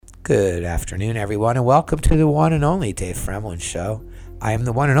Good afternoon, everyone, and welcome to the one and only Dave Fremlin Show. I am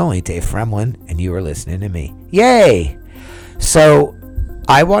the one and only Dave Fremlin, and you are listening to me. Yay! So,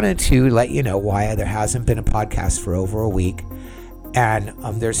 I wanted to let you know why there hasn't been a podcast for over a week, and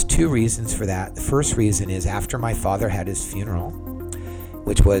there's two reasons for that. The first reason is after my father had his funeral,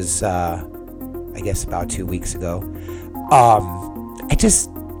 which was, I guess, about 2 weeks ago, I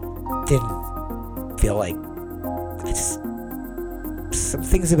just didn't feel like... Some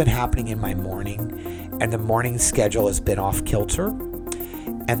things have been happening in my morning, and the morning schedule has been off kilter,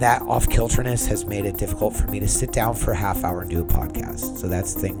 and that off kilterness has made it difficult for me to sit down for a half hour and do a podcast. So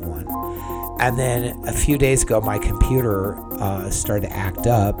that's thing one. And then a few days ago, my computer started to act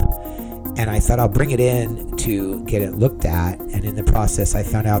up, and I thought I'll bring it in to get it looked at. And in the process, I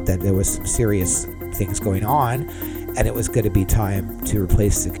found out that there was some serious things going on, and it was going to be time to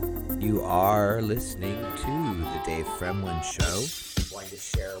replace the. You are listening to the Dave Fremlin Show. To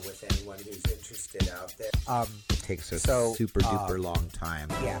share with anyone who's interested out there. It takes a super duper long time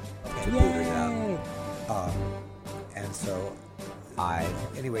to boot it up. And so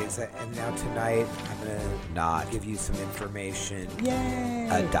anyways, and now tonight I'm going to not give you some information. Yay!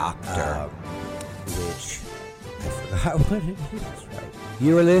 A doctor, which I forgot what it is, right?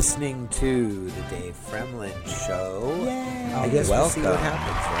 You are listening to the Dave Fremlin Show. Yay! I guess we'll see what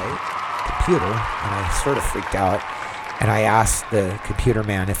happens, right? Computer, and I sort of freaked out. And I asked the computer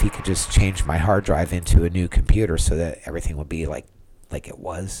man if he could just change my hard drive into a new computer so that everything would be like it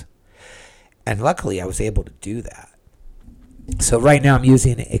was. And luckily, I was able to do that. So right now, I'm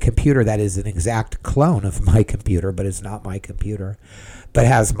using a computer that is an exact clone of my computer, but it's not my computer, but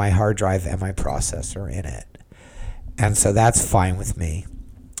has my hard drive and my processor in it. And so that's fine with me.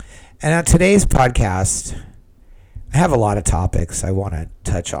 And on today's podcast, I have a lot of topics I want to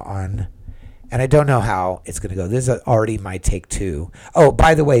touch on. And I don't know how it's going to go. This is already my take two. Oh,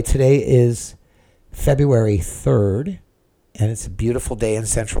 by the way, today is February 3rd, and it's a beautiful day in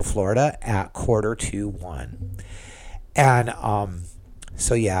Central Florida at 1:45. And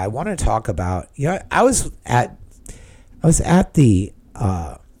so yeah, I want to talk about. I was at the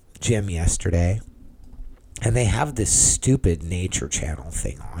gym yesterday, and they have this stupid Nature Channel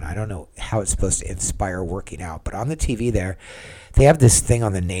thing on. I don't know how it's supposed to inspire working out, but on the TV there, they have this thing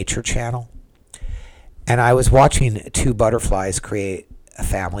on the Nature Channel. And I was watching two butterflies create a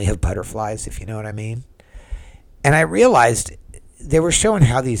family of butterflies, if you know what I mean. And I realized they were showing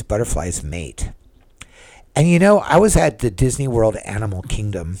how these butterflies mate. And I was at the Disney World Animal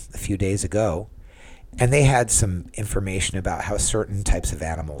Kingdom a few days ago, and they had some information about how certain types of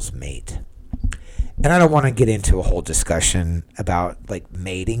animals mate. And I don't want to get into a whole discussion about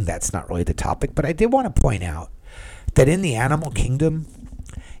mating. That's not really the topic. But I did want to point out that in the animal kingdom,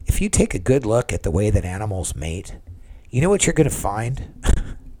 if you take a good look at the way that animals mate, you know what you're going to find?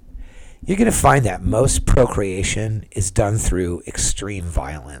 You're going to find that most procreation is done through extreme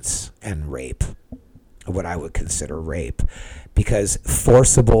violence and rape, what I would consider rape, because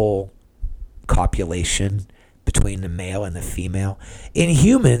forcible copulation between the male and the female. In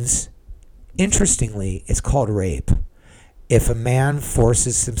humans, interestingly, it's called rape. If a man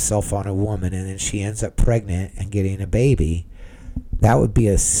forces himself on a woman and then she ends up pregnant and getting a baby, that would be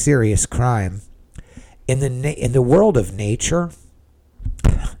a serious crime. In the world of nature,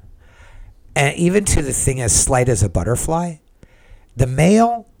 and even to the thing as slight as a butterfly, the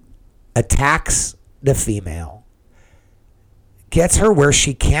male attacks the female, gets her where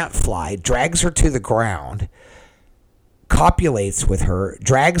she can't fly, drags her to the ground, copulates with her,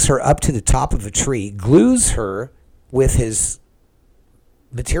 drags her up to the top of a tree, glues her with his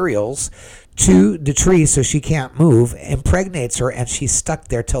materials to the tree so she can't move, impregnates her, and she's stuck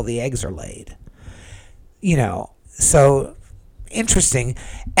there till the eggs are laid. So interesting.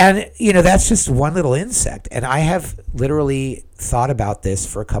 And, that's just one little insect. And I have literally thought about this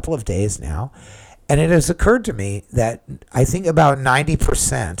for a couple of days now. And it has occurred to me that I think about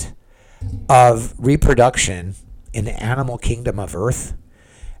 90% of reproduction in the animal kingdom of Earth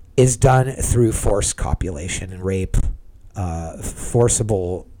is done through forced copulation and rape,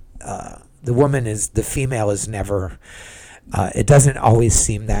 forcible. The female is never, it doesn't always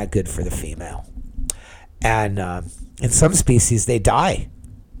seem that good for the female. And in some species, they die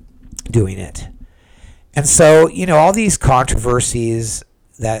doing it. And so, all these controversies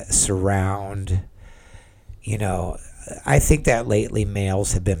that surround, I think that lately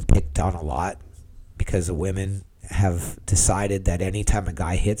males have been picked on a lot because the women have decided that anytime a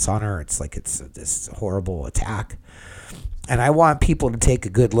guy hits on her, it's like it's this horrible attack. And I want people to take a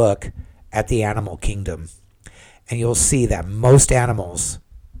good look at the animal kingdom, and you'll see that most animals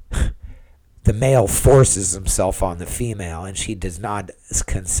the male forces himself on the female and she does not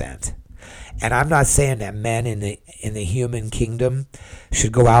consent. And I'm not saying that men in the human kingdom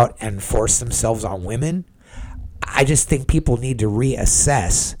should go out and force themselves on women. I just think people need to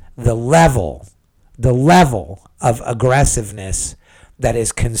reassess the level of aggressiveness that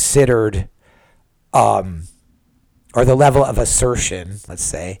is considered, or the level of assertion, let's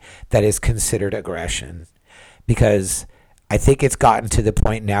say, that is considered aggression. Because I think it's gotten to the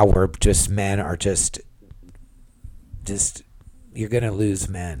point now where just men are just you're going to lose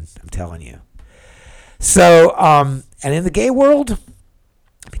men, I'm telling you. So, and in the gay world,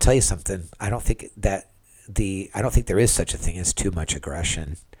 let me tell you something. I don't think there is such a thing as too much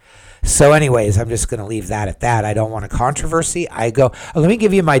aggression. So anyways, I'm just going to leave that at that. I don't want a controversy. Let me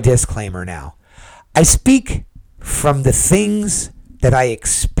give you my disclaimer now. I speak from the things that I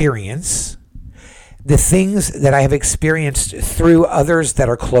experience, the things that I have experienced through others that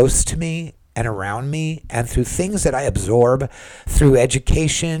are close to me and around me, and through things that I absorb through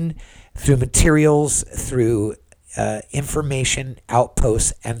education, through materials, through information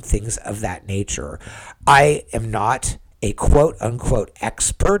outposts, and things of that nature. I am not a quote-unquote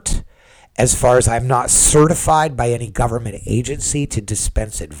expert, as far as I'm not certified by any government agency to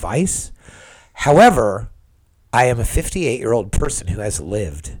dispense advice. However, I am a 58-year-old person who has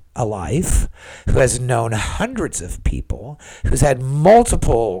lived a life, who has known hundreds of people, who's had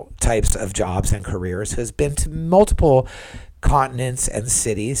multiple types of jobs and careers, who has been to multiple continents and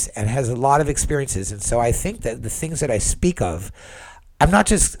cities, and has a lot of experiences. And so I think that the things that I speak of,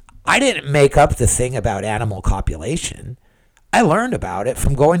 I didn't make up the thing about animal copulation. I learned about it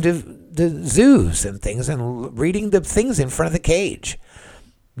from going to the zoos and things and reading the things in front of the cage.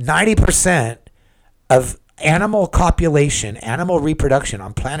 90% of animal copulation, animal reproduction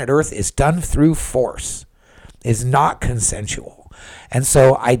on planet Earth is done through force, is not consensual. And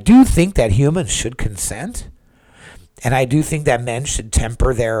so I do think that humans should consent. And I do think that men should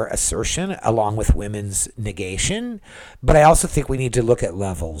temper their assertion along with women's negation. But I also think we need to look at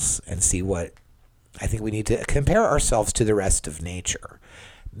levels and see I think we need to compare ourselves to the rest of nature.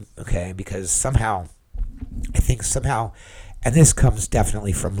 Okay? Because somehow, and this comes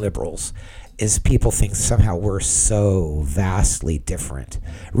definitely from liberals, is people think somehow we're so vastly different.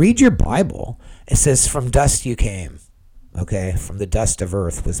 Read your Bible. It says, from dust you came. Okay? From the dust of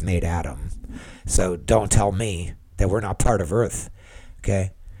earth was made Adam. So don't tell me that we're not part of earth.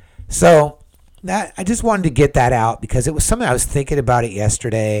 Okay? So that I just wanted to get that out because it was something I was thinking about it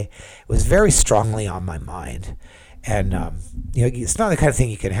yesterday. It was very strongly on my mind. And, it's not the kind of thing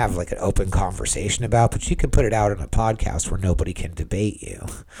you can have like an open conversation about, but you can put it out on a podcast where nobody can debate you.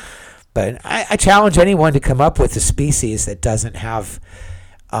 But I challenge anyone to come up with a species that doesn't have,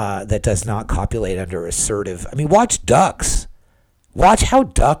 that does not copulate under assertive. I mean, watch ducks. Watch how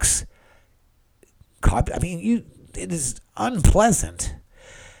ducks it is unpleasant.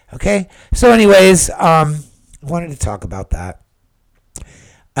 Okay? So anyways, I wanted to talk about that.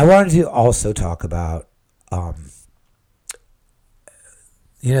 I wanted to also talk about,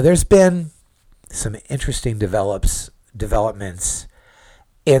 there's been some interesting developments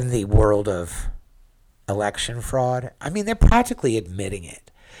in the world of election fraud. I mean, they're practically admitting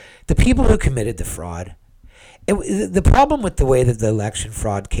it. The people who committed the fraud, the problem with the way that the election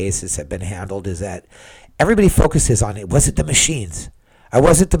fraud cases have been handled is that everybody focuses on it. Was it the machines? Or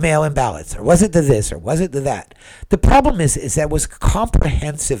was it the mail-in ballots? Or was it the this? Or was it the that? The problem is that it was a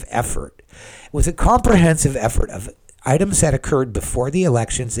comprehensive effort. It was a comprehensive effort of items that occurred before the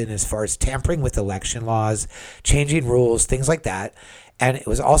elections in as far as tampering with election laws, changing rules, things like that. And it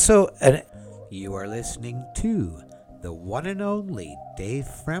was also you are listening to the one and only Dave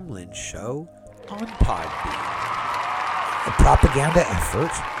Fremlin Show on Podbean. A propaganda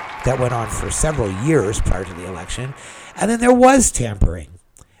effort that went on for several years prior to the election. And then there was tampering.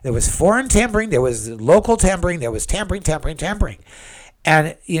 There was foreign tampering. There was local tampering. There was tampering.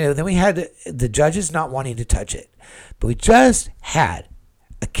 And, then we had the judges not wanting to touch it. But we just had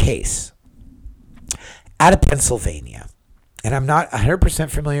a case out of Pennsylvania. And I'm not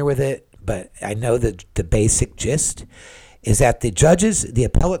 100% familiar with it, but I know that the basic gist is that the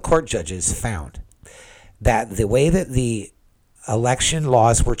appellate court judges found that the way that the election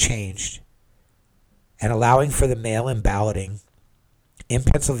laws were changed and allowing for the mail-in balloting in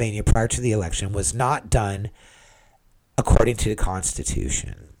Pennsylvania prior to the election was not done according to the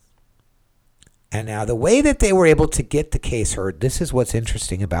Constitution. And now the way that they were able to get the case heard, this is what's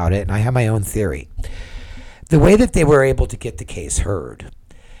interesting about it, and I have my own theory. The way that they were able to get the case heard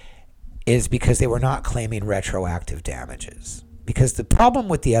is because they were not claiming retroactive damages. Because the problem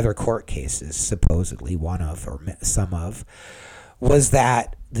with the other court cases, supposedly one of or some of, was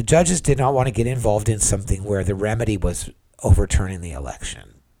that the judges did not want to get involved in something where the remedy was overturning the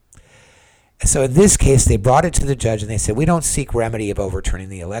election. And so in this case, they brought it to the judge and they said, we don't seek remedy of overturning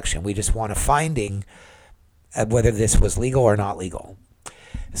the election. We just want a finding of whether this was legal or not legal.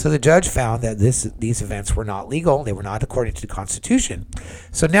 So the judge found that these events were not legal. They were not according to the Constitution.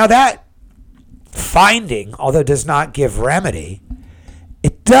 So now that finding, although does not give remedy,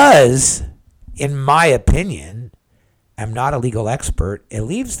 it does, in my opinion, I'm not a legal expert, it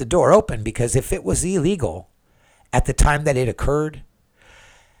leaves the door open, because if it was illegal at the time that it occurred,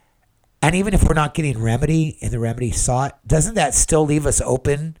 and even if we're not getting remedy in the remedy sought, doesn't that still leave us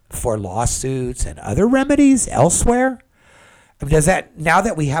open for lawsuits and other remedies elsewhere? I mean, does that, now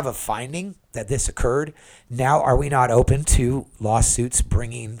that we have a finding that this occurred, now are we not open to lawsuits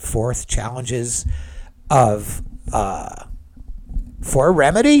bringing forth challenges of for a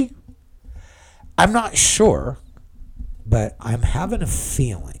remedy? I'm not sure, but I'm having a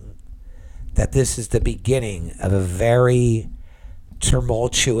feeling that this is the beginning of a very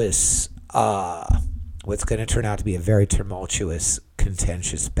tumultuous, what's going to turn out to be a very tumultuous,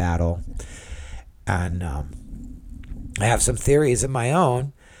 contentious battle. And I have some theories of my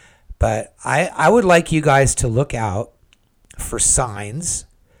own, but I would like you guys to look out for signs.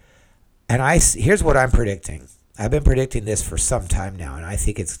 And here's what I'm predicting. I've been predicting this for some time now, and I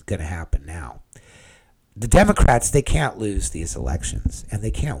think it's going to happen now. The Democrats, they can't lose these elections, and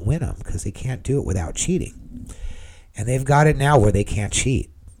they can't win them because they can't do it without cheating. And they've got it now where they can't cheat.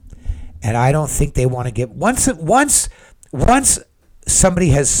 And I don't think they want to get, once somebody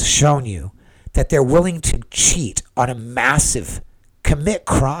has shown you that they're willing to cheat on a massive, commit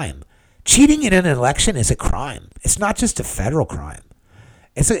crime. Cheating in an election is a crime. It's not just a federal crime.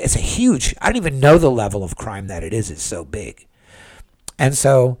 It's a huge, I don't even know the level of crime that it is. It's so big. And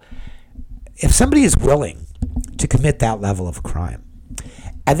so if somebody is willing to commit that level of crime,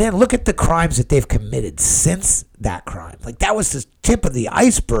 and then look at the crimes that they've committed since that crime, like that was the tip of the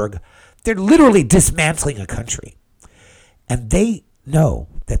iceberg. They're literally dismantling a country. And they know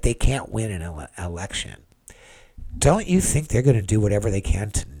that they can't win an election. Don't you think they're going to do whatever they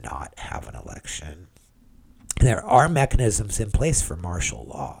can to not have an election? And there are mechanisms in place for martial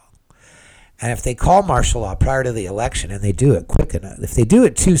law. And if they call martial law prior to the election and they do it quick enough, if they do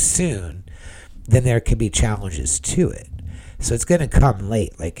it too soon, then there could be challenges to it. So it's going to come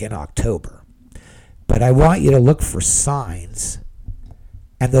late, like in October. But I want you to look for signs.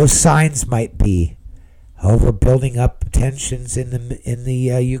 And those signs might be, we're building up tensions in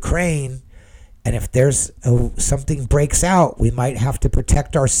the Ukraine. And if there's something breaks out, we might have to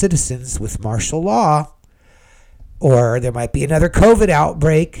protect our citizens with martial law. Or there might be another COVID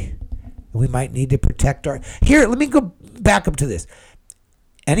outbreak. We might need to protect our... Here, let me go back up to this.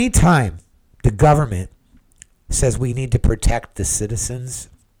 Anytime the government says we need to protect the citizens,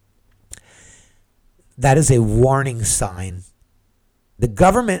 that is a warning sign. The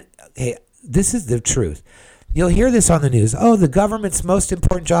government... Hey, this is the truth. You'll hear this on the news. Oh, the government's most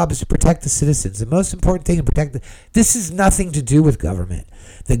important job is to protect the citizens. The most important thing to protect this is nothing to do with government.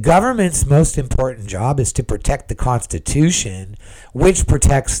 The government's most important job is to protect the Constitution, which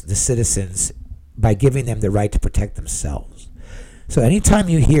protects the citizens by giving them the right to protect themselves. So anytime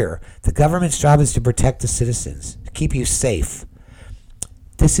you hear the government's job is to protect the citizens, to keep you safe,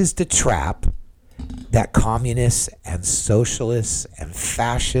 this is the trap that communists and socialists and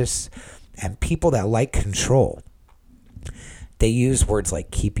fascists and people that like control, they use words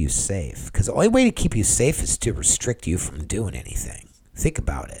like keep you safe. Because the only way to keep you safe is to restrict you from doing anything. Think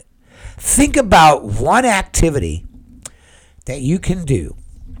about it. Think about one activity that you can do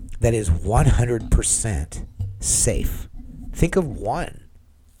that is 100% safe. Think of one.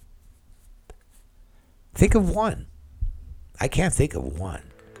 Think of one. I can't think of one.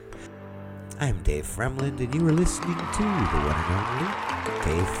 I'm Dave Fremland, and you are listening to the one and only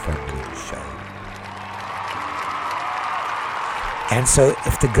Dave Fremland Show. And so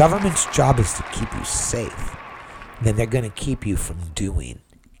if the government's job is to keep you safe, then they're going to keep you from doing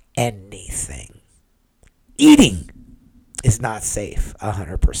anything. Eating is not safe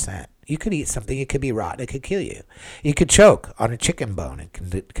 100%. You could eat something, it could be rotten, it could kill you. You could choke on a chicken bone, it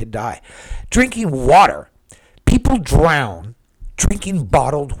could die. Drinking water. People drown drinking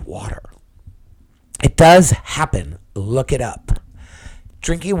bottled water. It does happen. Look it up.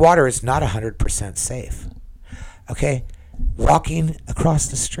 Drinking water is not 100% safe. Okay? Walking across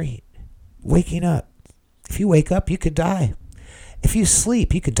the street. Waking up. If you wake up, you could die. If you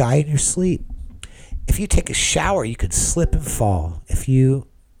sleep, you could die in your sleep. If you take a shower, you could slip and fall. There's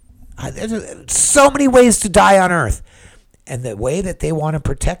so many ways to die on earth. And the way that they want to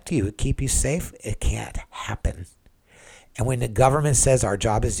protect you, keep you safe, it can't happen. And when the government says our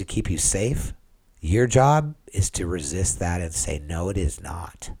job is to keep you safe, your job is to resist that and say, no, it is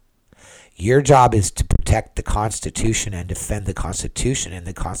not. Your job is to protect the Constitution and defend the Constitution. And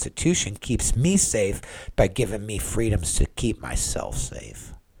the Constitution keeps me safe by giving me freedoms to keep myself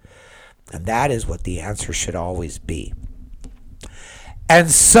safe. And that is what the answer should always be.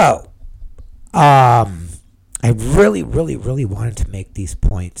 And so, I really, really, really wanted to make these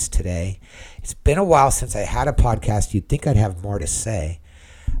points today. It's been a while since I had a podcast. You'd think I'd have more to say.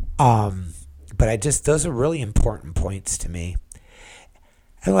 But those are really important points to me.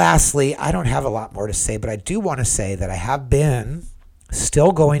 And lastly, I don't have a lot more to say, but I do want to say that I have been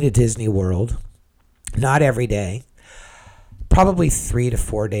still going to Disney World, not every day, probably 3 to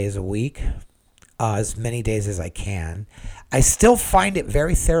 4 days a week, as many days as I can. I still find it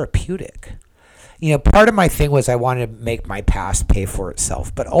very therapeutic. Part of my thing was I wanted to make my past pay for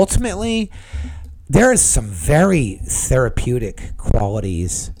itself, but ultimately there is some very therapeutic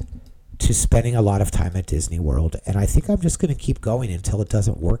qualities to spending a lot of time at Disney World, and I think I'm just going to keep going until it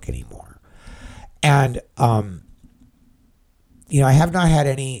doesn't work anymore. And I have not had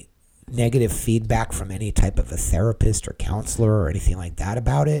any negative feedback from any type of a therapist or counselor or anything like that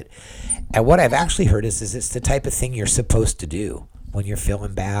about it. And what I've actually heard is it's the type of thing you're supposed to do when you're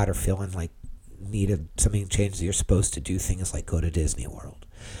feeling bad or feeling like need something changed. You're supposed to do things like go to Disney World.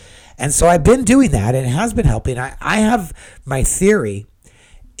 And so I've been doing that, and it has been helping. I have my theory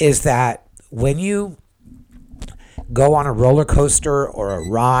is that when you go on a roller coaster or a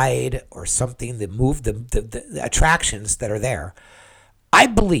ride or something that move the attractions that are there, I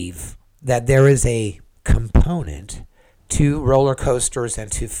believe that there is a component to roller coasters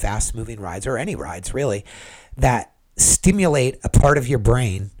and to fast moving rides, or any rides really, that stimulate a part of your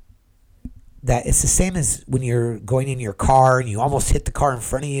brain that it's the same as when you're going in your car and you almost hit the car in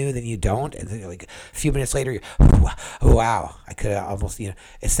front of you, then you don't, and then like a few minutes later, wow, I could have almost,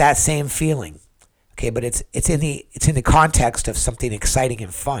 it's that same feeling. Okay, but it's in the context of something exciting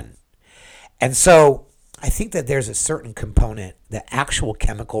and fun. And so I think that there's a certain component that actual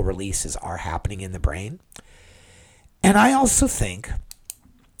chemical releases are happening in the brain. And I also think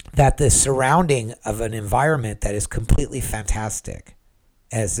that the surrounding of an environment that is completely fantastic,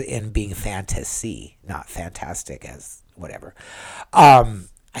 as in being fantasy, not fantastic as whatever.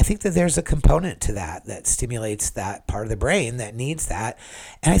 I think that there's a component to that stimulates that part of the brain that needs that.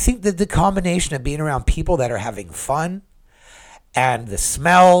 And I think that the combination of being around people that are having fun and the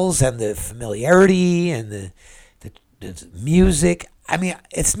smells and the familiarity and the music. I mean,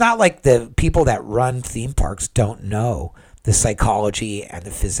 it's not like the people that run theme parks don't know the psychology and the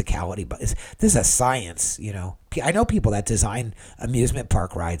physicality, but this is a science, I know people that design amusement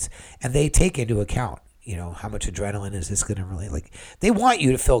park rides, and they take into account, how much adrenaline is this going to really, they want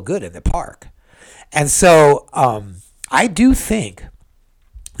you to feel good in the park. And so I do think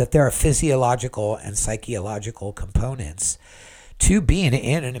that there are physiological and psychological components to being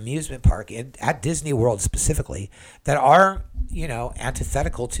in an amusement park at Disney World specifically that are,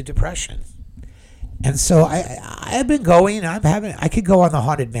 antithetical to depression. And so I've been going. I could go on the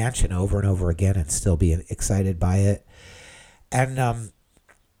Haunted Mansion over and over again and still be excited by it. And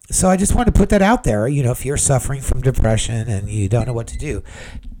so I just want to put that out there. If you're suffering from depression and you don't know what to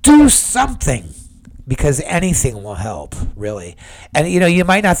do something, because anything will help, really. And you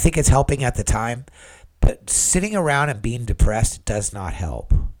might not think it's helping at the time, but sitting around and being depressed does not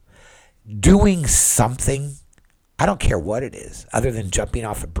help. Doing something, I don't care what it is, other than jumping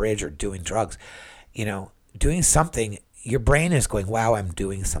off a bridge or doing drugs. Doing something, your brain is going, wow, I'm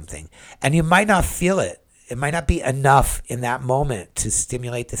doing something. And you might not feel it. It might not be enough in that moment to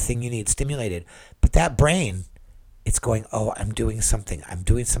stimulate the thing you need stimulated. But that brain, it's going, oh, I'm doing something. I'm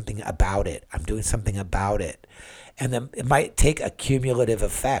doing something about it. I'm doing something about it. And then it might take a cumulative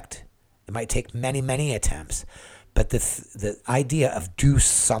effect. It might take many, many attempts. But the idea of do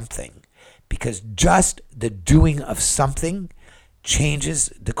something, because just the doing of something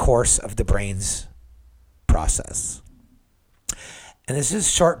changes the course of the brain's process. And this is a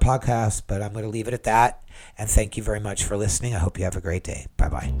short podcast, but I'm going to leave it at that. And thank you very much for listening. I hope you have a great day.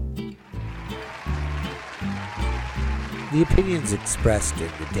 Bye-bye. The opinions expressed in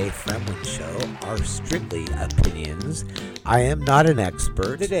the Dave Fremlin Show are strictly opinions. I am not an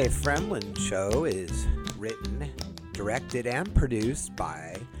expert. The Dave Fremlin Show is written, directed, and produced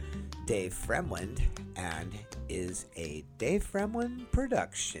by Dave Fremlin and is a Dave Fremlin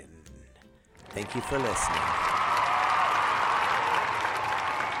production. Thank you for listening.